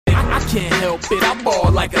can't help it, I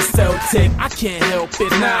ball like a Celtic. I can't help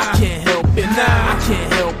it, nah, I can't help it, nah, I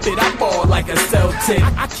can't help it, I ball like a Celtic.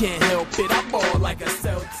 I can't help it, I ball like a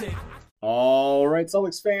Celtic. All right,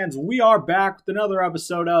 Celtics fans, we are back with another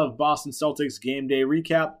episode of Boston Celtics Game Day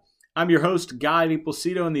Recap. I'm your host, Guy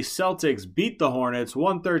DiPlacido, and the Celtics beat the Hornets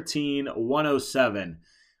 113-107.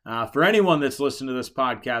 For anyone that's listened to this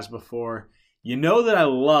podcast before, you know that I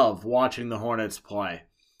love watching the Hornets play.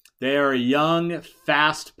 They are a young,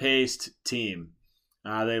 fast-paced team.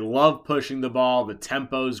 They love pushing the ball. The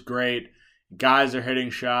tempo's great. Guys are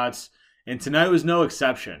hitting shots. And tonight was no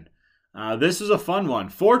exception. This was a fun one.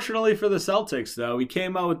 Fortunately for the Celtics, though, we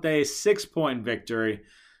came out with a 6-point victory.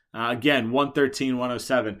 Again,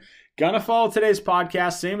 113-107. Gonna follow today's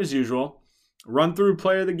podcast, same as usual. Run through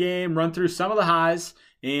player of the game, run through some of the highs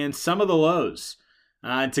and some of the lows.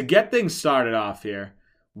 And to get things started off here,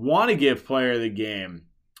 want to give player of the game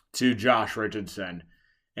to Josh Richardson.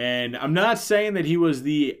 And I'm not saying that he was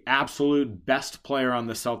the absolute best player on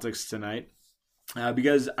the Celtics tonight.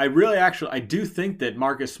 Because I do think that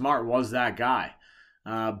Marcus Smart was that guy.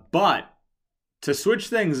 But to switch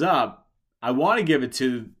things up, I want to give it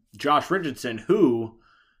to Josh Richardson, who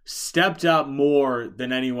stepped up more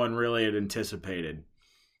than anyone really had anticipated.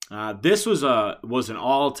 This was an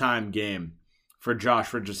all-time game for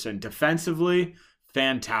Josh Richardson. Defensively,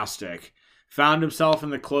 fantastic. Found himself in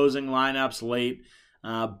the closing lineups late.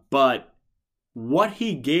 But what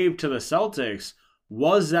he gave to the Celtics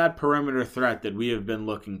was that perimeter threat that we have been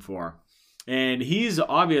looking for. And he's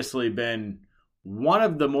obviously been one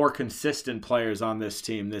of the more consistent players on this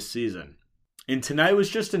team this season. And tonight was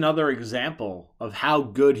just another example of how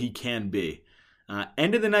good he can be.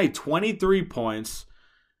 End of the night, 23 points,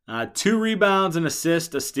 2 rebounds, an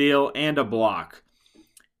assist, a steal, and a block.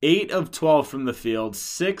 8 of 12 from the field,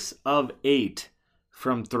 6 of 8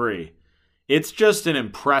 from 3. It's just an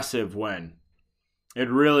impressive win. It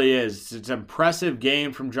really is. It's an impressive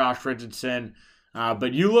game from Josh Richardson.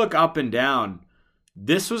 But you look up and down,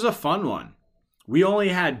 this was a fun one. We only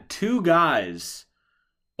had 2 guys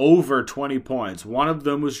over 20 points. One of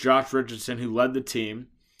them was Josh Richardson, who led the team.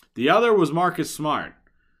 The other was Marcus Smart.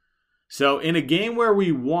 So in a game where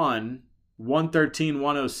we won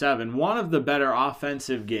 113-107, one of the better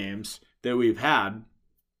offensive games that we've had,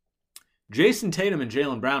 Jason Tatum and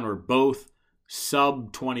Jaylen Brown were both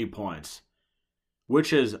sub 20 points.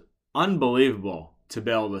 Which is unbelievable to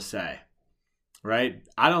be able to say, right?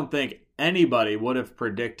 I don't think anybody would have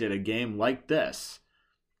predicted a game like this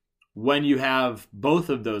when you have both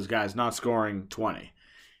of those guys not scoring 20.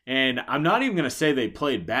 And I'm not even going to say they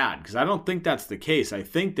played bad, because I don't think that's the case. I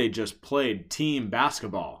think they just played team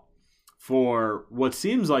basketball for what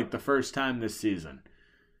seems like the first time this season.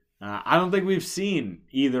 I don't think we've seen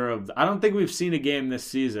I don't think we've seen a game this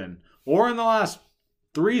season, or in the last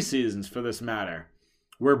 3 seasons for this matter,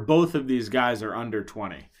 where both of these guys are under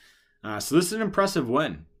 20. So this is an impressive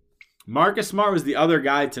win. Marcus Smart was the other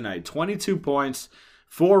guy tonight. 22 points,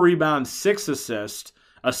 4 rebounds, 6 assists,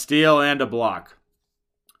 a steal, and a block.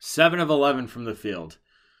 7 of 11 from the field.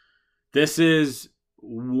 This is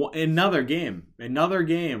another game. Another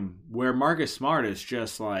game where Marcus Smart is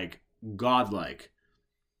just like godlike.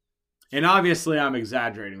 And obviously I'm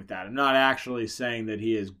exaggerating with that. I'm not actually saying that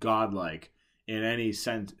he is godlike in any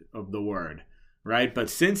sense of the word. Right? But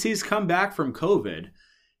since he's come back from COVID,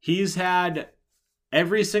 he's had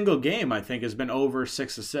every single game, I think, has been over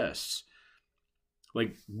 6 assists.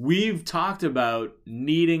 Like, we've talked about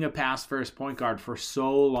needing a pass-first point guard for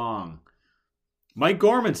so long. Mike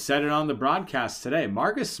Gorman said it on the broadcast today.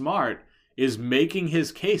 Marcus Smart is making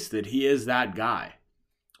his case that he is that guy,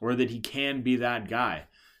 or that he can be that guy.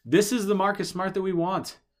 This is the Marcus Smart that we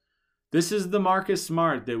want. This is the Marcus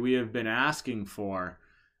Smart that we have been asking for.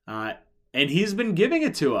 And he's been giving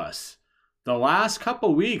it to us. The last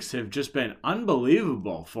couple weeks have just been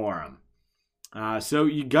unbelievable for him. So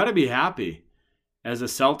you got to be happy as a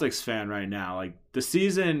Celtics fan right now. Like, the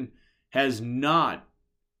season has not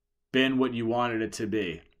been what you wanted it to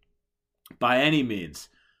be by any means.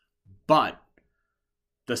 But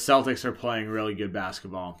the Celtics are playing really good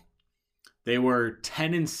basketball. They were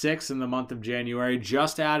 10-6 in the month of January,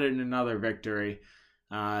 just added another victory.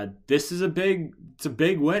 This is a big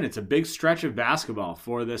win. It's a big stretch of basketball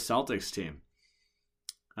for this Celtics team.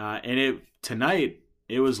 Tonight,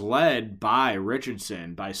 it was led by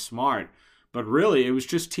Richardson, by Smart, but really it was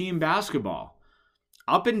just team basketball.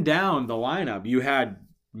 Up and down the lineup, you had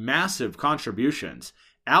massive contributions.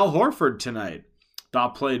 Al Horford tonight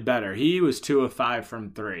thought played better. He was 2 of 5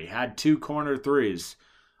 from 3, had 2 corner threes,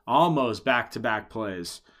 almost back-to-back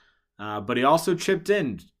plays. But he also chipped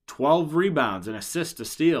in 12 rebounds, an assist, a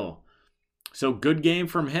steal. So good game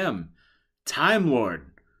from him. Time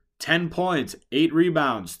Lord, 10 points, 8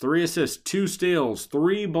 rebounds, 3 assists, 2 steals,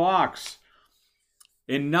 3 blocks.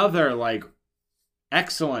 Another,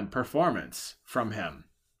 excellent performance from him.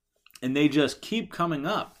 And they just keep coming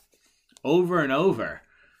up over and over.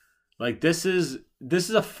 This is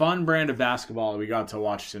a fun brand of basketball that we got to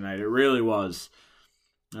watch tonight. It really was.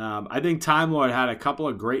 I think Time Lord had a couple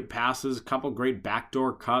of great passes, a couple of great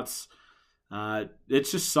backdoor cuts.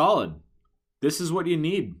 It's just solid. This is what you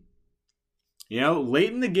need.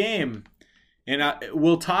 Late in the game, and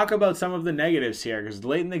we'll talk about some of the negatives here, because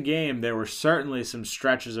late in the game, there were certainly some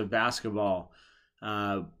stretches of basketball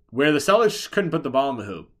where the Celtics couldn't put the ball in the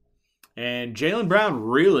hoop. And Jaylen Brown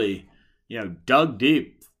really, dug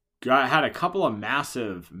deep. Had a couple of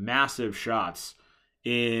massive, massive shots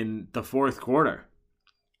in the fourth quarter.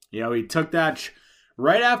 He took that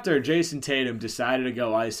right after Jason Tatum decided to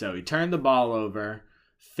go ISO. He turned the ball over,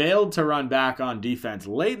 failed to run back on defense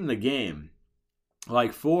late in the game,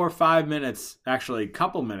 4 or 5 minutes, actually a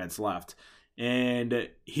couple minutes left, and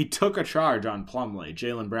he took a charge on Plumlee.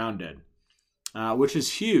 Jaylen Brown did, which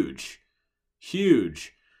is huge,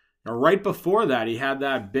 huge. Now, right before that, he had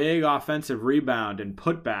that big offensive rebound and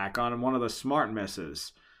putback on one of the smart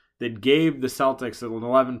misses that gave the Celtics an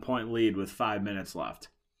 11-point lead with 5 minutes left.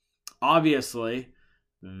 Obviously,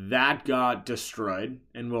 that got destroyed,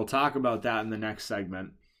 and we'll talk about that in the next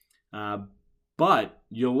segment. But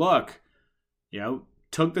you look,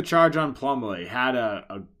 took the charge on Plumlee, had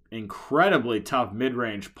a incredibly tough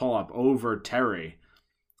mid-range pull-up over Terry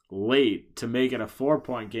late to make it a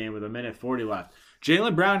 4-point game with 1:40 left.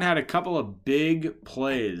 Jaylen Brown had a couple of big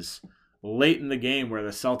plays late in the game where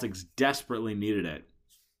the Celtics desperately needed it.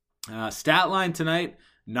 Stat line tonight,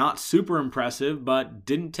 not super impressive, but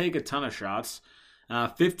didn't take a ton of shots.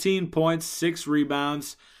 15 points, 6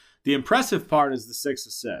 rebounds. The impressive part is the 6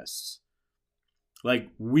 assists.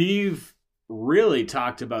 We've really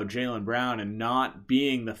talked about Jaylen Brown and not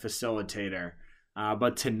being the facilitator,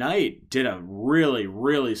 but tonight did a really,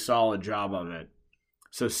 really solid job of it.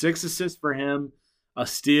 So 6 assists for him, a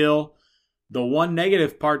steal. The one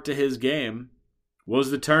negative part to his game was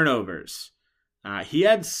the turnovers. He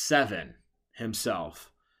had 7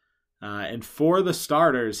 himself. And for the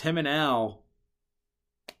starters, him and Al,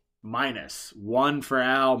 -1 for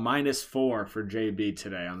Al, -4 for JB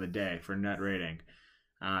today on the day for net rating.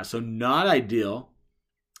 So not ideal,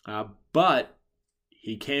 but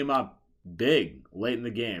he came up big late in the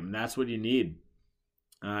game, and that's what you need.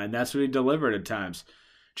 And that's what he delivered at times.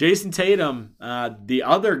 Jason Tatum, the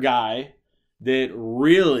other guy that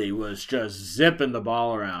really was just zipping the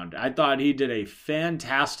ball around. I thought he did a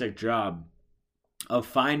fantastic job of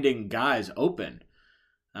finding guys open.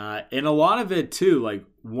 And a lot of it, too,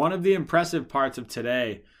 one of the impressive parts of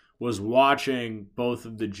today was watching both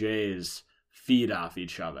of the Jays feed off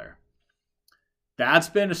each other. That's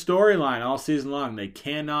been a storyline all season long. They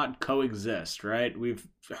cannot coexist, right? We've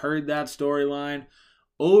heard that storyline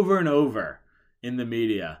over and over in the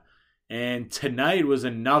media. And tonight was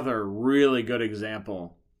another really good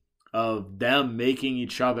example of them making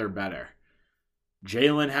each other better.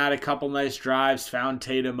 Jaylen had a couple nice drives, found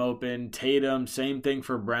Tatum open. Tatum, same thing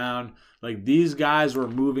for Brown. These guys were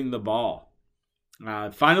moving the ball.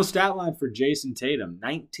 Final stat line for Jason Tatum,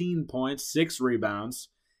 19 points, 6 rebounds,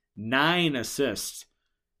 9 assists,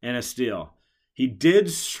 and a steal. He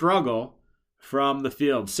did struggle from the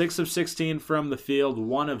field. 6 of 16 from the field,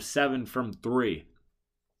 1 of 7 from 3.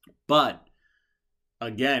 But,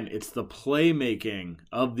 again, it's the playmaking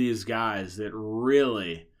of these guys that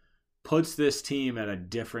really puts this team at a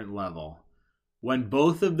different level. When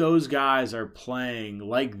both of those guys are playing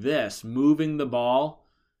like this, moving the ball,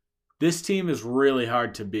 this team is really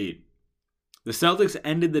hard to beat. The Celtics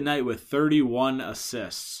ended the night with 31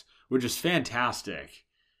 assists, which is fantastic,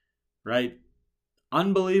 right?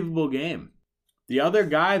 Unbelievable game. The other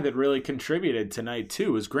guy that really contributed tonight,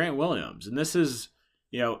 too, was Grant Williams. And this is,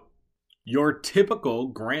 your typical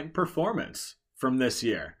Grant performance from this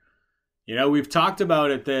year. We've talked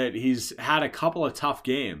about it that he's had a couple of tough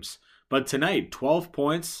games. But tonight, 12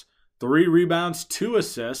 points, 3 rebounds, 2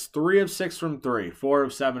 assists, 3 of 6 from 3, 4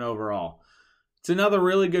 of 7 overall. It's another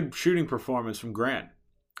really good shooting performance from Grant.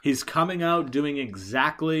 He's coming out doing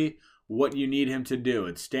exactly what you need him to do.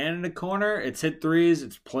 It's stand in a corner, it's hit threes,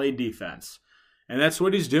 it's play defense. And that's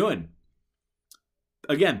what he's doing.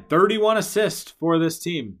 Again, 31 assists for this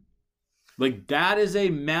team. That is a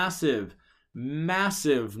massive,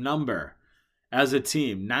 massive number as a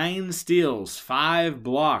team. 9 steals, 5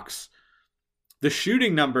 blocks. The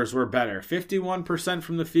shooting numbers were better. 51%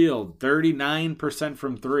 from the field, 39%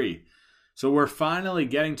 from 3. So we're finally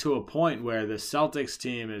getting to a point where the Celtics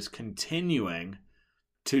team is continuing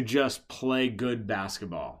to just play good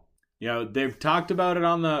basketball. They've talked about it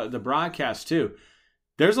on the broadcast too.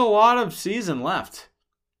 There's a lot of season left.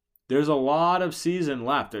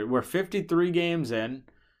 We're 53 games in,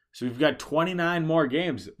 so we've got 29 more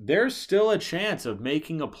games. There's still a chance of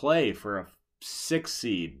making a play for a 6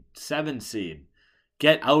 seed, 7 seed.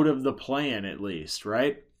 Get out of the play-in at least,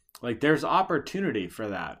 right? Like, there's opportunity for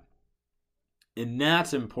that. And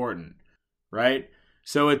that's important, right?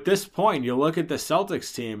 So at this point, you look at the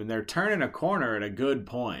Celtics team, and they're turning a corner at a good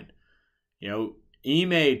point.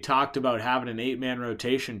 Ime talked about having an 8-man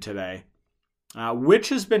rotation today, which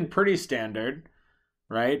has been pretty standard,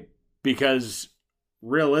 right? Because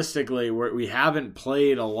realistically, we haven't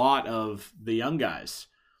played a lot of the young guys.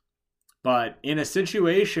 But in a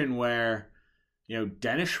situation where,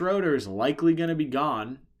 Dennis Schroeder is likely going to be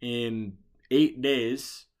gone in 8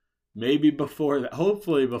 days, maybe before that,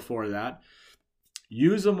 hopefully before that,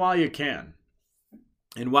 use him while you can.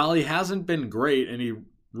 And while he hasn't been great, and he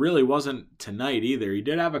really wasn't tonight either, he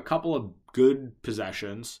did have a couple of good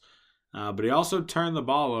possessions, but he also turned the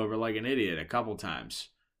ball over like an idiot a couple times,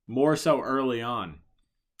 more so early on.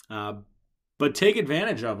 But take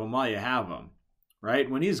advantage of him while you have him, right?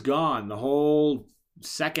 When he's gone, the whole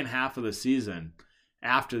second half of the season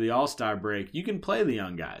after the All-Star break, you can play the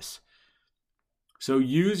young guys. So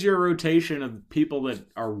use your rotation of people that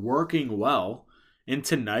are working well. And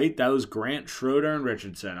tonight, that was Grant, Schroeder, and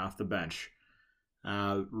Richardson off the bench.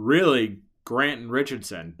 Really, Grant and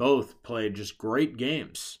Richardson both played just great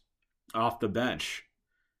games off the bench.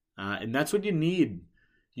 And that's what you need.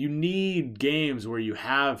 You need games where you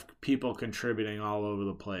have people contributing all over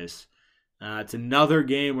the place. It's another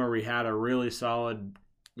game where we had a really solid,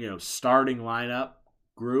 starting lineup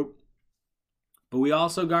group. But we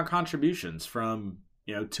also got contributions from,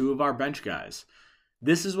 2 of our bench guys.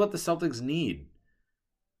 This is what the Celtics need.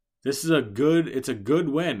 It's a good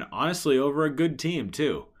win, honestly, over a good team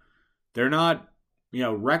too. They're not,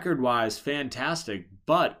 record-wise fantastic,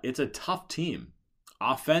 but it's a tough team.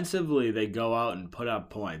 Offensively, they go out and put up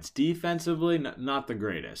points. Defensively, not the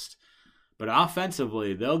greatest. But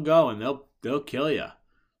offensively, they'll go and they'll kill you.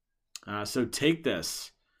 So take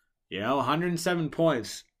this. 107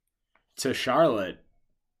 points to Charlotte.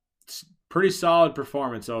 It's pretty solid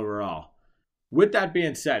performance overall. With that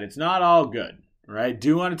being said, it's not all good, right?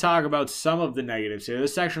 Do want to talk about some of the negatives here.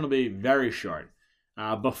 This section will be very short.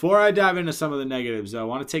 Before I dive into some of the negatives, though, I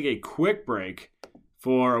want to take a quick break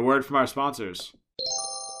for a word from our sponsors.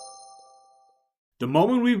 The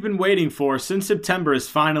moment we've been waiting for since September is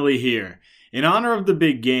finally here. In honor of the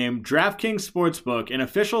big game, DraftKings Sportsbook, an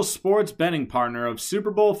official sports betting partner of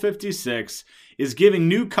Super Bowl 56, is giving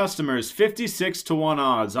new customers 56-1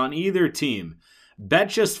 odds on either team. Bet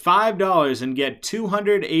just $5 and get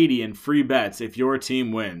 $280 in free bets if your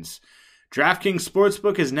team wins. DraftKings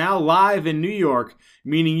Sportsbook is now live in New York,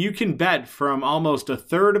 meaning you can bet from almost a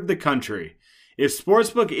third of the country. If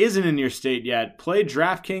Sportsbook isn't in your state yet, play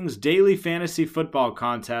DraftKings Daily Fantasy Football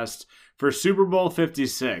Contest for Super Bowl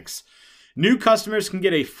 56. New customers can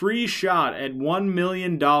get a free shot at $1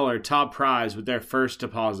 million top prize with their first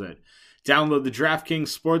deposit. Download the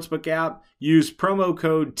DraftKings Sportsbook app, use promo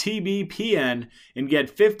code TBPN, and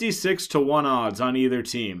get 56-1 odds on either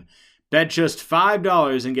team. Bet just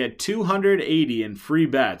 $5 and get $280 in free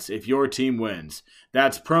bets if your team wins.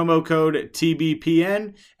 That's promo code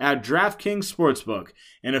TBPN at DraftKings Sportsbook,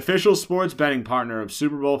 an official sports betting partner of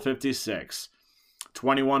Super Bowl 56.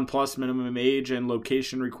 21 plus minimum age and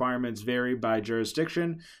location requirements vary by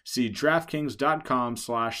jurisdiction. See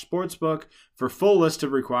DraftKings.com/sportsbook for full list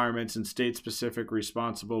of requirements and state-specific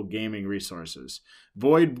responsible gaming resources.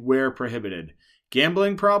 Void where prohibited.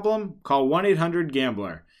 Gambling problem? Call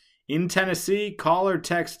 1-800-GAMBLER. In Tennessee, call or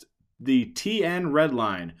text the TN Red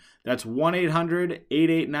Line. That's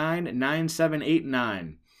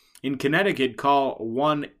 1-800-889-9789. In Connecticut, call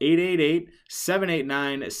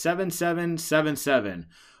 1-888-789-7777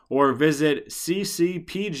 or visit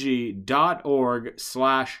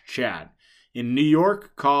ccpg.org/chat. In New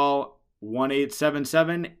York, call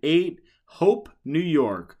 1-877-8-HOPE-NEW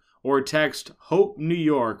YORK or text HOPE New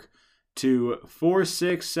York to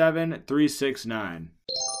 467-369.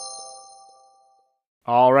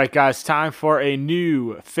 All right, guys, time for a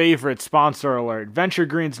new favorite sponsor alert, Venture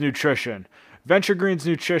Greens Nutrition. Venture Greens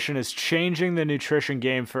Nutrition is changing the nutrition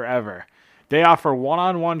game forever. They offer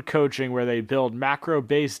one-on-one coaching where they build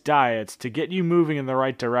macro-based diets to get you moving in the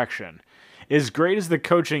right direction. As great as the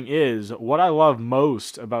coaching is, what I love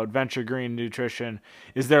most about Venture Green Nutrition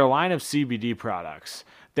is their line of CBD products.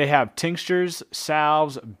 They have tinctures,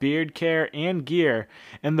 salves, beard care, and gear,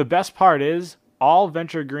 and the best part is All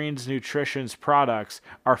Venture Greens Nutrition's products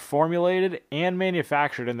are formulated and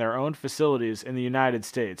manufactured in their own facilities in the United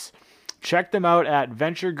States. Check them out at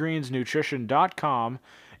venturegreensnutrition.com.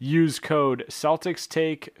 Use code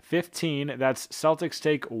CelticsTake15, that's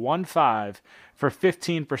CelticsTake15, for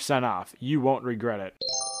 15% off. You won't regret it.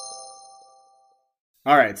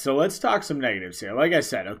 All right, so let's talk some negatives here. Like I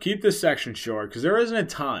said, I'll keep this section short because there isn't a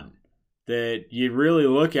ton that you really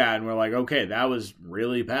look at and we're like, okay, that was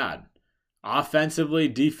really bad. Offensively,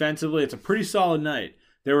 defensively, it's a pretty solid night.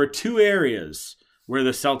 There were two areas where the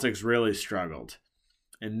Celtics really struggled.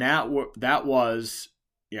 And that was,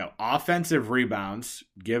 offensive rebounds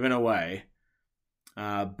given away.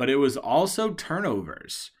 But it was also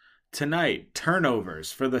turnovers. Tonight,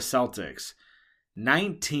 turnovers for the Celtics.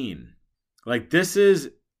 19. Like, this is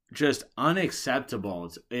just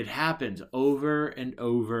unacceptable. It happens over and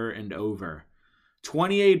over and over.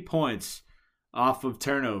 28 points off of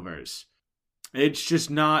turnovers. It's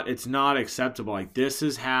not acceptable. Like, this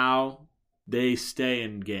is how they stay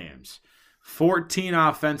in games. 14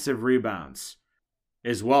 offensive rebounds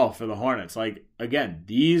as well for the Hornets. Like, again,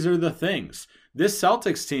 these are the things. This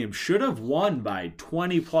Celtics team should have won by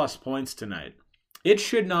 20-plus points tonight. It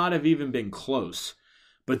should not have even been close.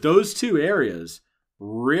 But those two areas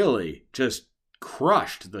really just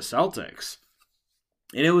crushed the Celtics.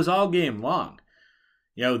 And it was all game long.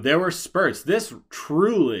 There were spurts. This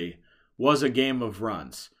truly was a game of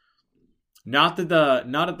runs. Not that a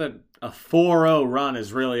 4-0 run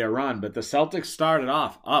is really a run, but the Celtics started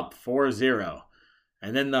off up 4-0.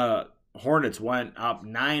 And then the Hornets went up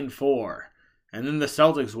 9-4. And then the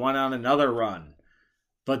Celtics went on another run.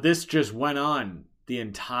 But this just went on the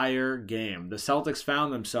entire game. The Celtics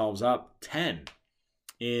found themselves up 10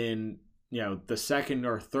 in, the second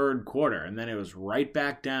or third quarter. And then it was right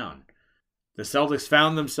back down. The Celtics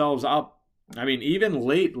found themselves up, even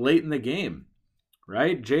late in the game,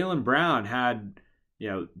 right? Jaylen Brown had,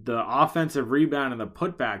 the offensive rebound and the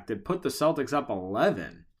putback that put the Celtics up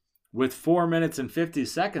 11 with 4 minutes and 50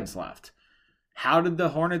 seconds left. How did the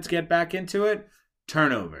Hornets get back into it?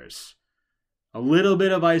 Turnovers. A little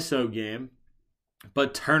bit of ISO game,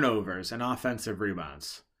 but turnovers and offensive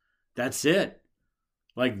rebounds. That's it.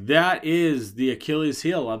 Like, that is the Achilles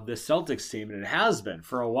heel of this Celtics team, and it has been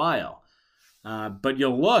for a while. But you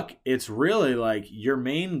look, it's really like your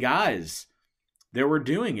main guys that were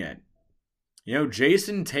doing it.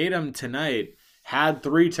 Jason Tatum tonight had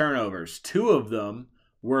 3 turnovers. 2 of them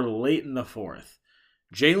were late in the fourth.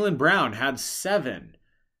 Jaylen Brown had 7.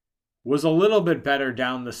 Was a little bit better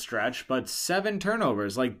down the stretch, but 7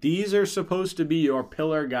 turnovers. Like, these are supposed to be your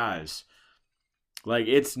pillar guys. Like,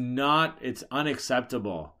 it's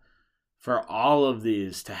unacceptable for all of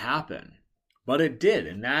these to happen. But it did,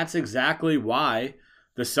 and that's exactly why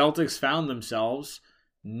the Celtics found themselves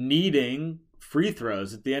needing free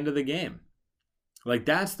throws at the end of the game. Like,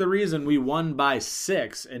 that's the reason we won by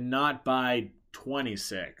 6 and not by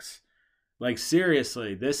 26. Like,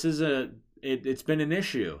 seriously, this is it's been an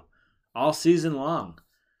issue all season long.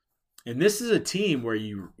 And this is a team where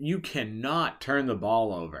you cannot turn the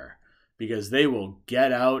ball over because they will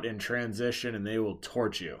get out in transition and they will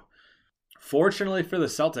torch you. Fortunately for the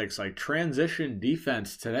Celtics, like, transition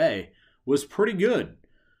defense today was pretty good.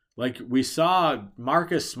 Like, we saw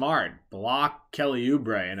Marcus Smart block Kelly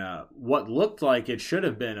Oubre in what looked like it should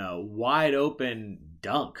have been a wide open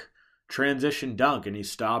transition dunk, and he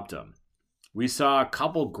stopped him. We saw a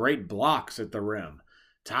couple great blocks at the rim.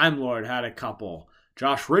 Time Lord had a couple.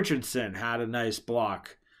 Josh Richardson had a nice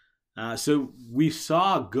block. So we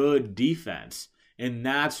saw good defense, and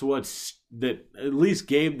that's that at least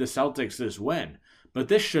gave the Celtics this win. But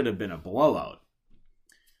this should have been a blowout.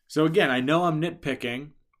 So again, I know I'm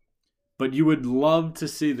nitpicking, but you would love to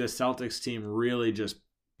see the Celtics team really just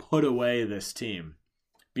put away this team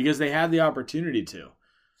because they had the opportunity to.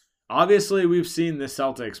 Obviously, we've seen the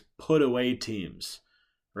Celtics put away teams,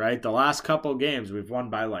 right? The last couple games, we've won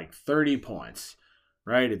by like 30 points,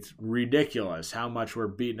 right? It's ridiculous how much we're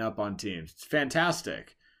beating up on teams. It's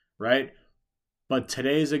fantastic, right? But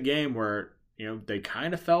today's a game where, they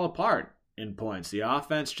kind of fell apart in points. The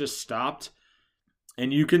offense just stopped,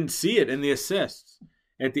 and you can see it in the assists.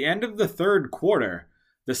 At the end of the third quarter,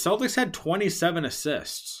 the Celtics had 27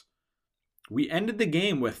 assists. We ended the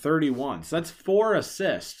game with 31. So that's 4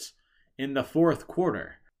 assists in the fourth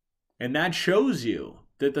quarter. And that shows you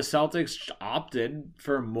that the Celtics opted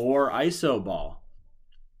for more ISO ball.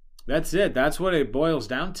 That's it. That's what it boils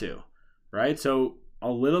down to, right? So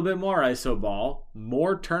a little bit more ISO ball,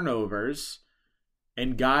 more turnovers,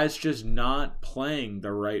 and guys just not playing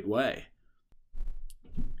the right way.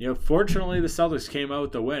 fortunately the Celtics came out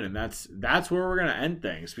with the win, and that's where we're going to end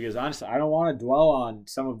things, because honestly, I don't want to dwell on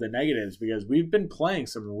some of the negatives because we've been playing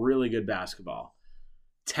some really good basketball.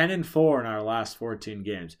 10-4 in our last 14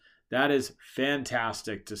 games. That is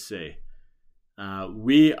fantastic to see.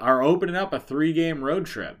 We are opening up a 3-game road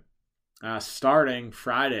trip starting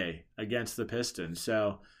Friday against the Pistons.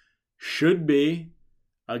 So should be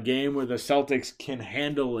a game where the Celtics can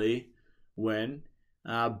handily win.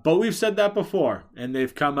 But we've said that before, and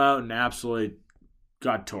they've come out and absolutely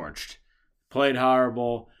got torched. Played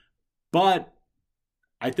horrible. But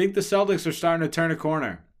I think the Celtics are starting to turn a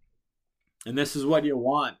corner. And this is what you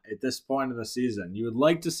want at this point of the season. You would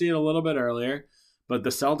like to see it a little bit earlier, but the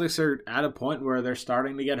Celtics are at a point where they're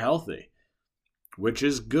starting to get healthy, which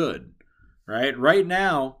is good, right? Right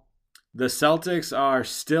now, the Celtics are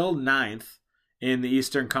still 9th in the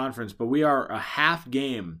Eastern Conference, but we are a half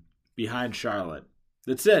game behind Charlotte.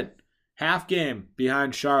 That's it. Half game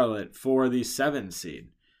behind Charlotte for the 7th seed.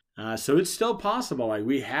 So it's still possible. Like,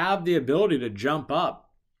 we have the ability to jump up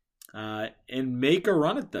and make a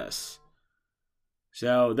run at this.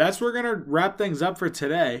 So that's where we're gonna wrap things up for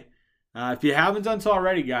today. If you haven't done so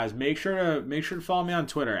already, guys, make sure to follow me on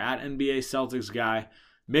Twitter at NBA Celtics Guy.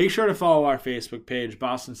 Make sure to follow our Facebook page,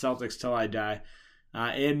 Boston Celtics Till I Die,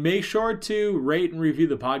 and make sure to rate and review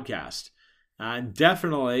the podcast. And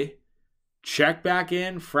definitely check back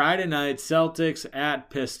in Friday night, Celtics at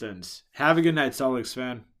Pistons. Have a good night, Celtics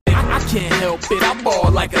fan. I can't help it, I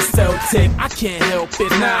ball like a Celtic. I can't help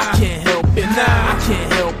it, nah, I can't help it, nah, I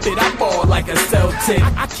can't help it, I ball like a Celtic.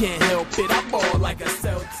 I can't help it, I ball like a Celtic.